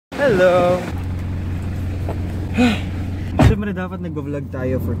Hello! Siyempre dapat nag-vlog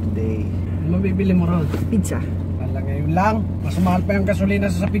tayo for today. Ano mabibili mo ron? Pizza. Wala ngayon lang. Mas mahal pa yung gasolina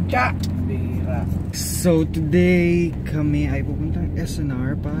sa pizza. Bira. So today kami ay pupunta ng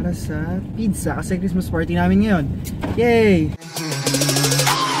SNR para sa pizza kasi Christmas party namin ngayon. Yay!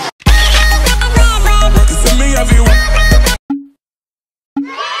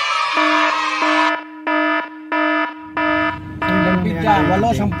 Pizza,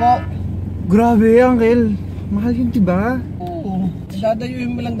 8-10. Grabe, Uncle. Mahal yun, diba? Oo.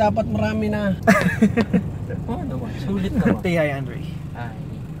 Dadayuhin mo lang dapat marami na. Oo naman, sulit naman. Hi, Andre. Ay.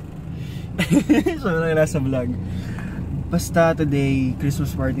 So, nasa vlog. Basta today,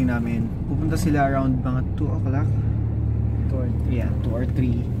 Christmas party namin. Pupunta sila around mga 2 o'clock. 2 or 3. Yeah, 2 or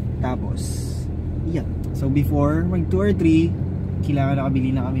 3. Tapos, yeah. So, before mag 2 or 3, kailangan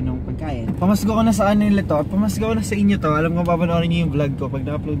nakabili na kami ng pagkain. Pamasko ko na sa ano nila to. Pamasko ko na sa inyo to. Alam ko papanoorin niyo yung vlog ko pag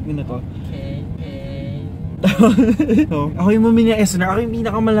na-upload ko na to. Okay. So, ako yung bumili ng SNR. Ako yung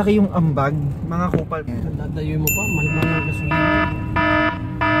pinakamalaki yung ambag. Mga kupal. Dadayuhin mo pa, mahal ng gasolina.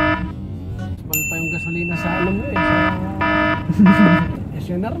 Mahal pa yung gasolina sa ano mo eh. Sa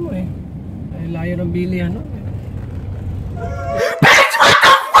SNR mo eh. Ay layo ng bilihan no?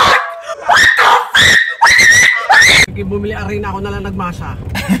 Sige, bumili arena ako na lang nagmasa.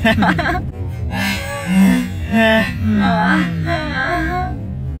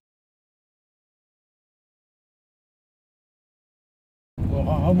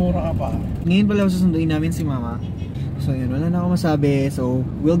 Kakamura ka pa. Ngayon pala susunduin namin si Mama. So yun, wala na ako masabi. So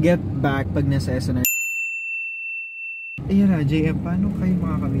we'll get back pag nasa SNR. Ayun na, JM, paano kayo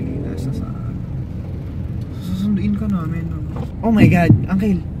makakabili na sa saan? Susunduin ka namin. Oh my God,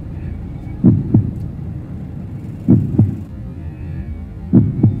 Uncle.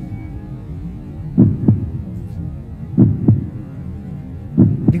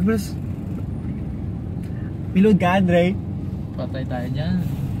 Hindi ko pala... Milod ka, Andre? Patay tayo dyan.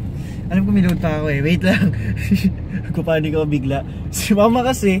 Alam ko minunta ako eh, wait lang. Kupanik ako bigla. Si Mama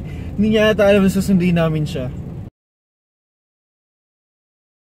kasi, hindi niya ata alam na susunduin namin siya.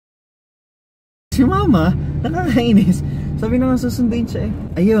 Si Mama, nakakainis. Sabi na nga susunduin siya eh.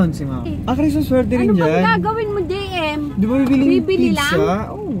 Ayun si Mama. Christmas swerte rin dyan. Ano bang gagawin mo, JM? Di ba bibili pizza?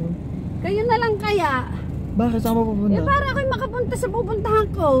 Lang? Oo. Kayo na lang kaya. Bakit? Saan mo pupunta? Eh para ako'y makapunta sa pupuntahan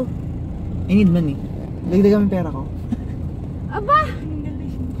ko. I need money. Dagdagan yung pera ko. Aba!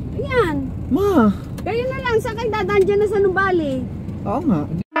 Ayan. Ma! Kayo na lang, saan kayo dadaan dyan na sa Nubali? Oo nga.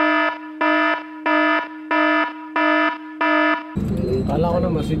 Akala ko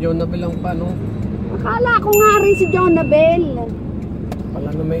naman si John Nabel ang paano. Akala ko nga rin si John Nabel.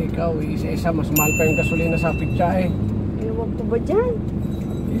 Pala na may ikaw, isa-isa, mas mahal pa yung gasolina sa pizza eh. Ewan ko ba dyan?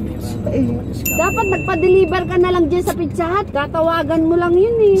 Eh, dapat nagpa-deliver ka na lang dyan sa Pizza Hut. Katawagan mo lang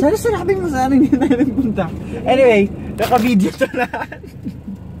yun eh. sana sinabi mo sana hindi na nagpunta. Anyway, naka-video to na. Ako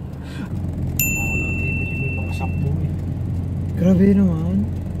lang bibili mo yung mga 10 eh. Grabe naman.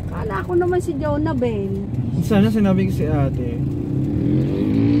 Akala ko naman si John Nabel. Sana sinabi ko si ate.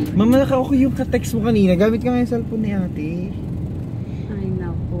 Mama, ako yung ka-text mo kanina. Gamit ka nga yung cellphone ni ate. Ay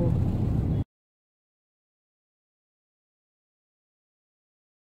nako.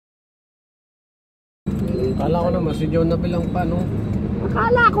 Akala ko naman si John Nabel ang paano.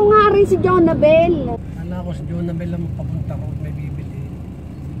 Akala ko nga rin si John Nabel. Akala ko si John Nabel ang papunta ko may bibili.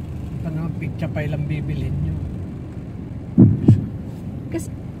 Ano, pizza pa ilang bibilhin nyo.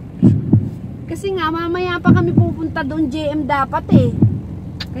 Kasi nga mamaya pa kami pupunta doon JM dapat eh.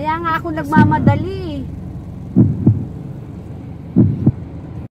 Kaya nga ako nagmamadali eh.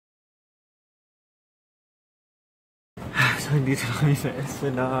 So, dito na kami sa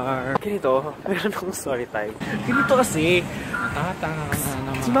SNR. Ganito, meron akong story time. Ganito kasi, Natatanga ka na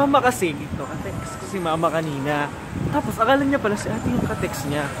naman. si Mama kasi, dito, ka-text ko si Mama kanina. Tapos, akala niya pala si ate yung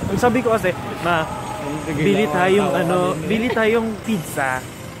ka-text niya. Ang sabi ko kasi, Ma, bili tayong pizza.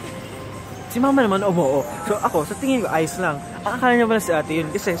 Si Mama naman, oo. So, ako, sa tingin ko, ayos lang. Akala niya pala si ate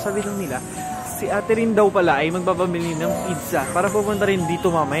yun. Kasi, sabi lang nila, si ate rin daw pala ay magpapamili ng pizza para pupunta rin dito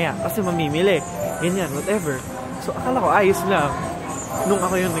mamaya. Kasi mamimili. Ganyan, whatever. So, akala ko ayos lang. Nung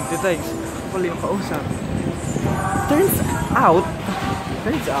ako yung nagtitext, ako pala yung kausap. Turns out,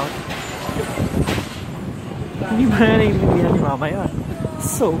 hindi ba na naiintindihan ni Mama yun?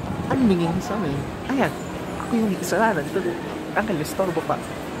 So, ano nanging sa amin? Ayan, ako yung kasalanan. Uncle, istorbo pa.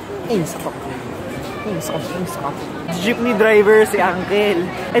 Inis ako. Jeepney driver si Uncle.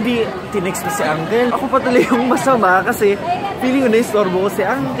 Eh di, tinext ko si Uncle. Ako pa tuloy yung masama kasi feeling ko na istorbo ko si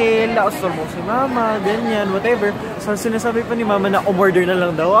Uncle, istorbo ko si Mama, ganyan, whatever. So sinasabi pa ni Mama na umorder na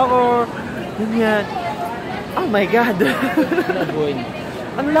lang daw ako. Ganyan. Oh my God.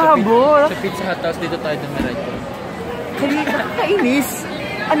 Ano labo? Sa Pizza Hut, tapos dito tayo dumiretso. Kainis.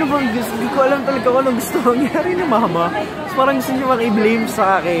 Ano bang gusto? Hindi ko alam talaga kung anong gusto mangyari ni Mama. So, parang gusto niyo i-blame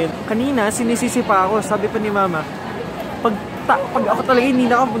sa akin. Kanina, sinisisi pa ako. Sabi pa ni Mama, pag ako talaga hindi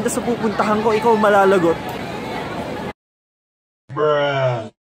nakapunta sa pupuntahan ko, ikaw malalagot.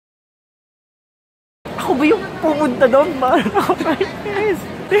 Bruh. Ako ba yung pupunta doon?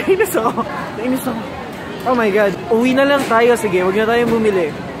 Nainis ako. Oh my God. Uwi na lang tayo. Sige, huwag na tayo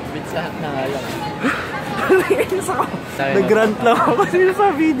bumili. Pizza Hut na nga lang. Nainis ako. Nag-grant lang ako kasi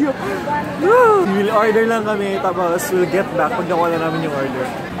sa video. We'll order lang kami, tapos we'll get back pag nakuha na namin yung order.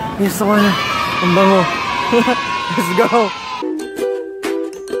 Yes, ako na. Ang bango. Let's go.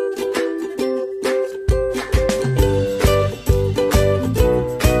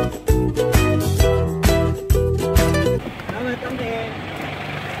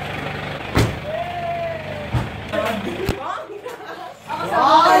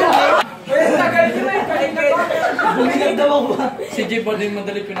 Si J. Balding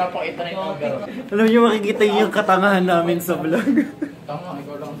madali pinapakita na yung agaro. Alam niyo, makikita yung katangahan namin sa vlog. Tama,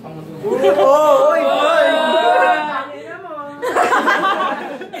 ikaw lang ang tanga doon. Oy!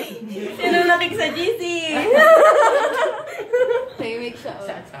 Sino nakik sa GC? Make siya.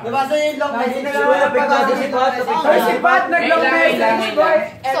 Nabasa niyo yung long message. Si Pat, nag-long message.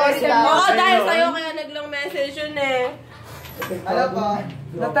 Sorry daw. Oo, dahil sa'yo kaya nag-long message yun eh. Alam ko.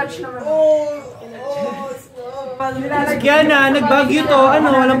 Na-touch naman. Kaya na, nagbagyo to. Ano,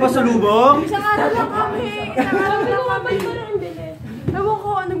 walang pasalubong? Isang araw lang kami. Ewan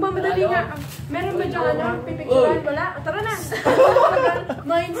ko, nagmamadali nga. Meron ba dyan ano? Pipicturan? Wala? Tara na.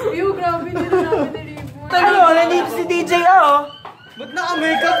 Mind's view, grabe nila namin nilipon. Ano, nandito si DJ, oh. Ba't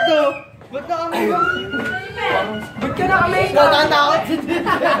naka-makeup to? Ba't naka-makeup? Ba't ka naka-makeup? Natatakot si DJ.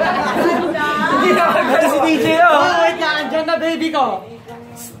 Hindi Ito si DJ, oh. Wait na, andyan na baby ko.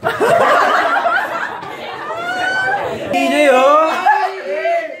 DJ, oh.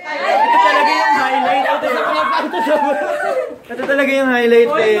 Ito talaga yung highlight. Ito talaga yung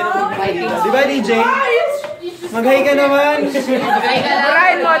highlight, eh. Diba, DJ? Mag-hi ka naman.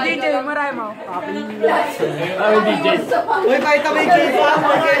 Marahin mo, DJ. Marahin mo. Oh, DJ. Uy, kahit may K-pop,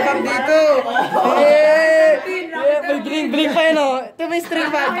 may K-pop dito. May bling-bling pa yun, oh. Ito may string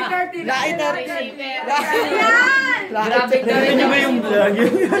bag. Lain na rin. Grabe Nakita niyo ba yung vlog?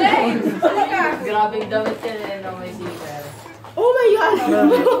 Grabe damit yan eh, na may zipper. Oh my God!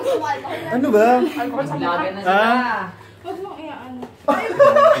 Ano ba? Laga na Ha? Huwag mong iaan.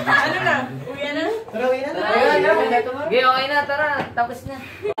 Ano na? Uwi na? Tara, uwi na. Okay, okay na, tara. Tapos na.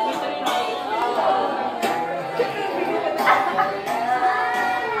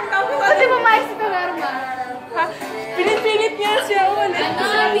 Pati mamayos ito, Norma. Ha? Pinit-pinit niya siya.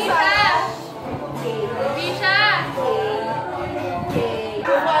 Bisha!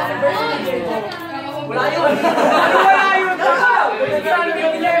 Wala yun. Wala yun.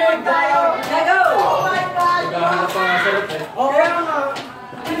 Okay nga.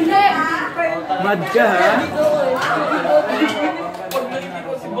 Mad ka, ha?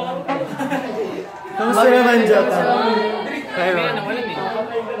 Kamusta naman, Jota? Kayo.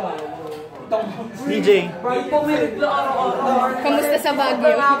 DJ. Kamusta sa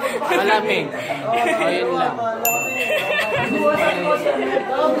Baguio? Malamig. Ayun lang.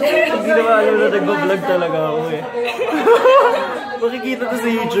 Hindi naman alam na nagbablog talaga ako, eh. Makikita to sa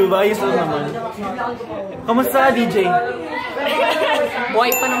YouTube, ayos lang naman. Kamusta ka, DJ?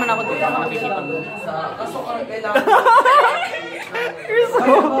 Buhay pa naman ako doon. Nakikita mo.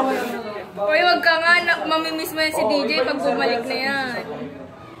 Uy, wag ka nga. Mamimiss mo yan si DJ pag bumalik na yan.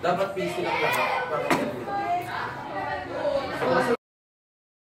 Dapat busy lang lahat.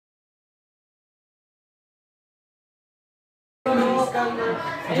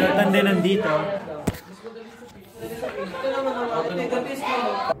 Jordan din nandito.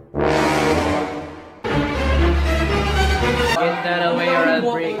 Get that away or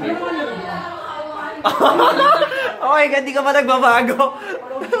I'll break it. Okay, hindi ka pa nagbabago.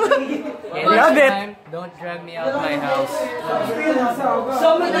 Next time, don't drag me out my house.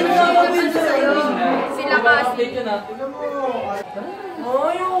 Sila kasi.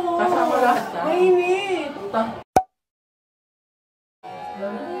 Mainit!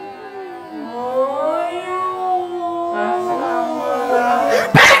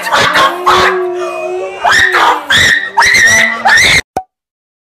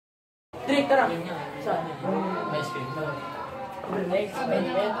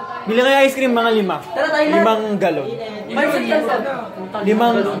 Bili kayo ice cream mga 5. 5 galon.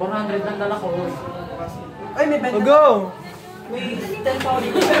 500 lang dala ko. Ay, may benta. Oh, go!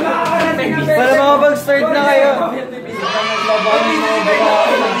 Para makapag-start na kayo.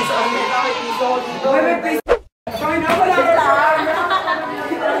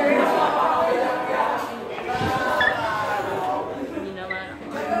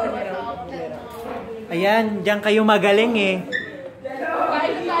 Ayan, diyan kayo magaling eh.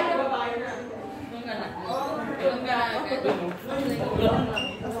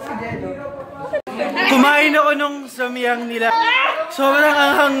 Kumain ako nung samyang nila. Sobrang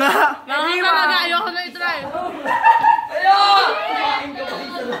anghang nga. Hindi ba mag-ayoko na i-try?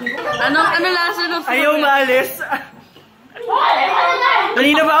 Ano lasa nung Ayaw maalis.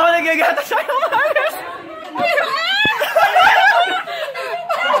 Kanina ba ako nagagatas? Ayaw maalis.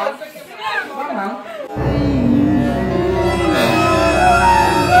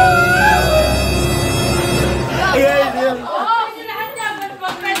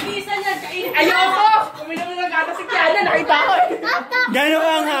 Ayoko! Kuminom na ng gata si Kiana, nakita ko eh. Gano'n ka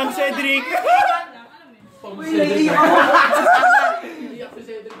anghang, Cedric?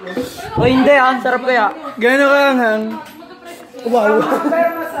 O hindi ah, sarap kaya. Gano'n ka anghang? Wow.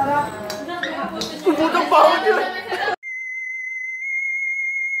 Pero masarap. Putang pahod yun.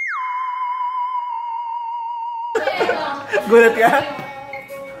 Gulat ka?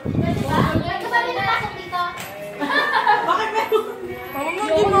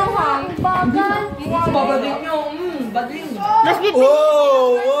 Babading nyo. Bading.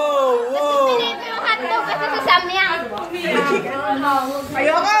 Wow! Wow! Wow! Yung hotdog kasi sa samyang.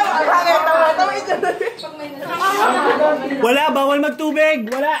 Ayoko! Tawid dyan. Wala, bawal magtubig!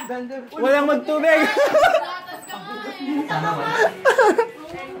 Wala! Walang magtubig!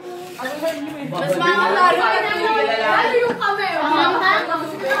 mas makalaro ka na lalo yung kami.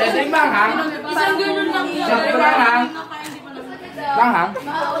 Cedric Manghang. Isang ganun lang yun. Cedric Manghang. Manghang.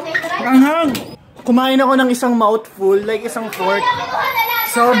 Anghang! Kumain ako ng isang mouthful, like isang fork.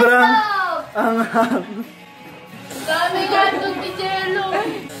 Sobrang anghang. Dami gatong ni Jello.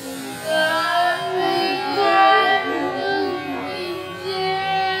 Dami gatong ni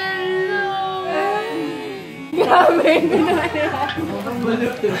Jello. Grabe.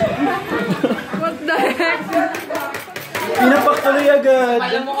 What the heck? Pinapaktuloy agad.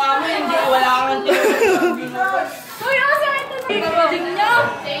 Alam mo kami, hindi. Wala kang Uy, ako sa ito na. Kapatid niyo.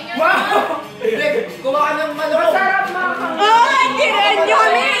 Wow! Kuha ka ng manok. Masarap mga kang. Ay, kirenyo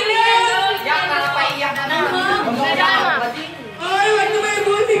ni. Yak na, napaiyak na. Ay, wag na may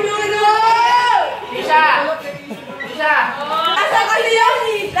buting na ano. Isha! Isha! Nasa kasi yung,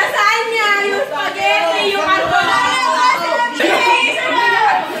 nasaan niya? Yung spaghetti, yung carbonara.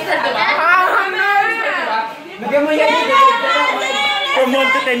 Lagyan mo yan. From 1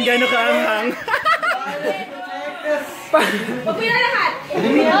 to 10, gano'n ka anghang? Huwag mo na lahat.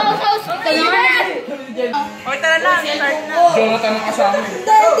 Oo, sa hospital naman. Okay, tara na. Start na. Jonathan ang kasama.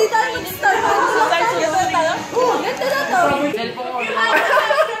 Hindi tayo mag-start. Start tayo. Ganto na to.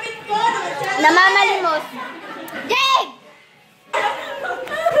 Namamalimos. Jake!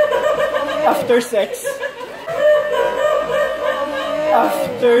 After sex.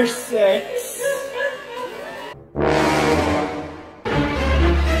 After sex.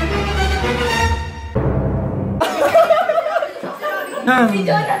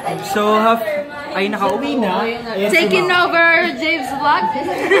 So, ay nakauwi na. Taking over James' vlog.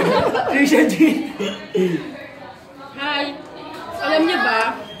 Trisha G. Hi. Alam niyo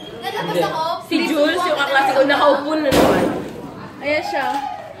ba? Nalabas ako. Si Jules, yung kaklase ko, nakaupo na naman. Ayan siya.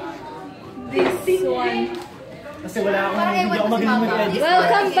 This one. Kasi wala akong, hindi ako magaling mag-edit.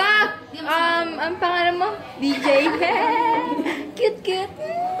 Welcome back! Ang pangalan mo? DJ. Cute.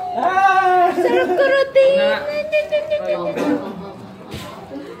 Ah! Sarap ko routine.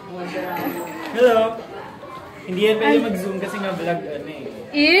 Hello. Hindi yan pwede mag-zoom kasi nga vlog ano eh.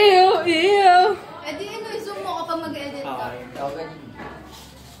 Ew. Eh di ano, zoom mo kapag mag-edit ka.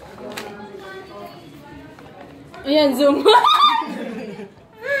 Ayan, zoom.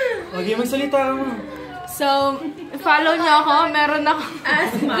 Okay, magsalita ka mo. So, follow niyo ako. Meron ako.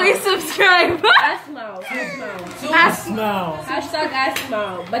 Please subscribe. Now. Hashtag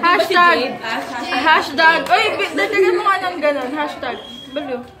Hashtag. Uy, dagdagan mo nga ng ganun. Hashtag.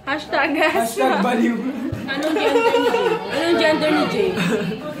 Baliw. Hashtag Baliw. Anong gender ni Jay?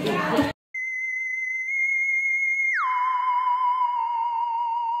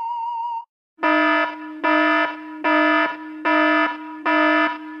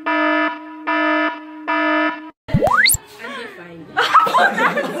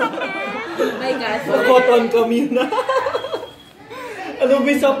 My God. Cotton kami na. Ano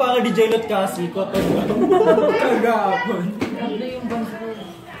ba isa pa ka DJ Lot kasi? Cotton lang. Kagapon.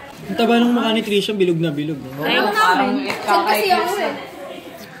 Ang taba ng mukha ni Trisha, bilog na bilog. Ayaw namin. Kasi ako eh.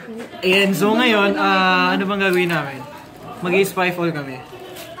 Ayan, so ngayon, ano bang gagawin namin? Mag-i-spyfall kami.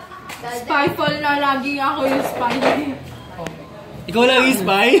 Spyfall na lagi ako yung spy. Ikaw lagi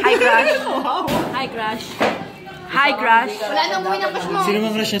spy? Hi, crush. Hi, crush. Hi, crush. Wala nang buhay ng crush mo. Sino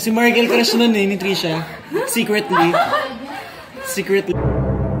mang crush niya? Si Markel crush nun eh, ni Trisha. Secretly. Secretly.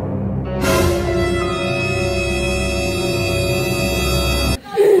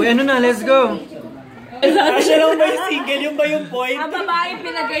 Uy, ano na? Let's go! Siya lang ba yung single? Yung ba yung point? Ang babae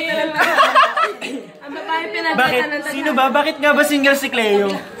pinagaitan ng Ang babae pinagaitan Bakit? ng Sino ba? Bakit nga ba single si Cleo?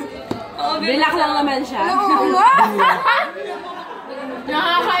 Relax lang naman siya.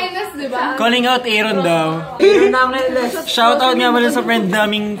 Nakakainas, di ba? Calling out Aaron daw. Shoutout nga pala sa friend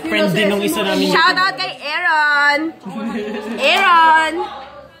din nung isa namin. Shout out kay Aaron! Aaron!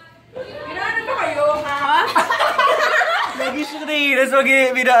 Ginaano ba kayo, ha? Lagi siya na iras.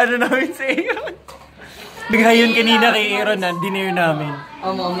 Binaano namin sa Aaron. Bigla yun kanina kay Aaron na dinner namin.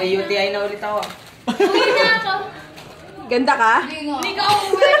 May UTI na ulit ako. Uwi na ako. Ganda ka? Hindi ka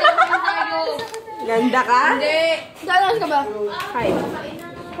umuwi na tayo. Ganda ka? Hindi. Saan ka ba? Hi.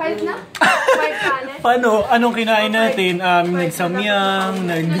 5 na? 5 ka na? Paano? Anong kinain natin? Nagsamyang,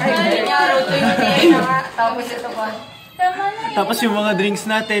 Tapos ito pa. Tapos yung mga drinks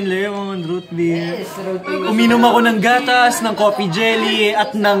natin, lemon, root beer. Uminom ako ng gatas, ng coffee jelly,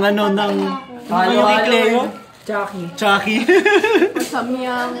 at ng ng kay Cleo? Chucky.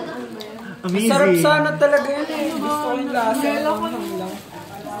 Samyang. Amazing. Sarap sana talaga yun eh. Gusto ko yung lasa.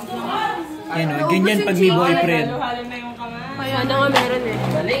 Ganyan pag may boyfriend. Kaya na nga meron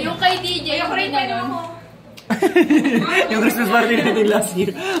eh. Yung kay DJ, yung rin na yun. Yung Christmas party natin last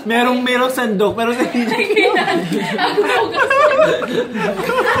year, merong sandok, pero sa DJ.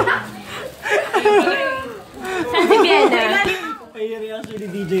 Saan si Biena? Ay, reaction ni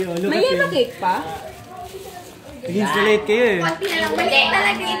DJ Olo. May yellow cake pa? Nag-installate kayo eh. Maliit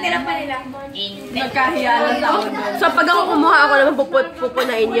talaga yung tira pa nila. Nagkahiya lang ako. So pag ako kumuha ako naman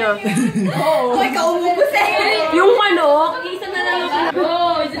pupunain niyo. Oo. Ikaw umubos eh. Yung manok, isa na lang ako.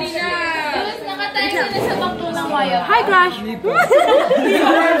 Oo, Zrina. Nakatayo ka na sa bakto ng wire. Hi, crush! May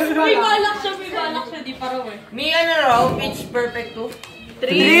balak siya, di pa raw eh. May ano raw, pitch perfect to. 3!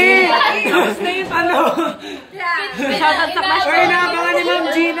 Ano? Shoutout sa crush ko. Ay, nabangan ni Ma'am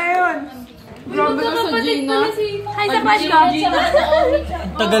Gina yun. Grabe ka sa Gina. Hi sa crush ko.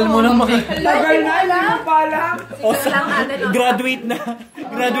 Tagal mo na Tagal na, hindi mo pa alam. graduate na.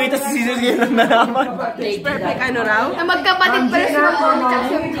 Graduate na si Cecil lang na naman. Perfect ano raw? Magkapatid pala sila po.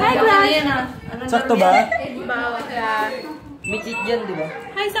 Hi, crush! Sakto ba? Bitchit dyan, di ba?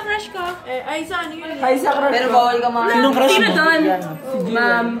 Hi sa crush ko. Ay, saan yun? Ay, sa crush. Pero bawal ka mga... Sinong crush Sino mo? doon?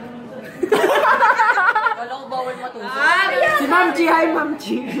 Ma'am. Wala ko bawal matusok. Si Ma'am G. Hi, Ma'am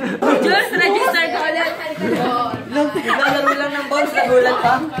G. Jules, register ko ulit. Naglalaro lang ng balls, nagulat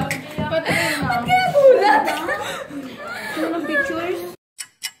pa. Ba't kaya gulat? Sino ng pictures?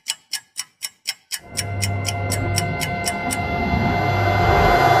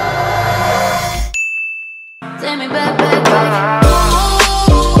 Take me back, back, back.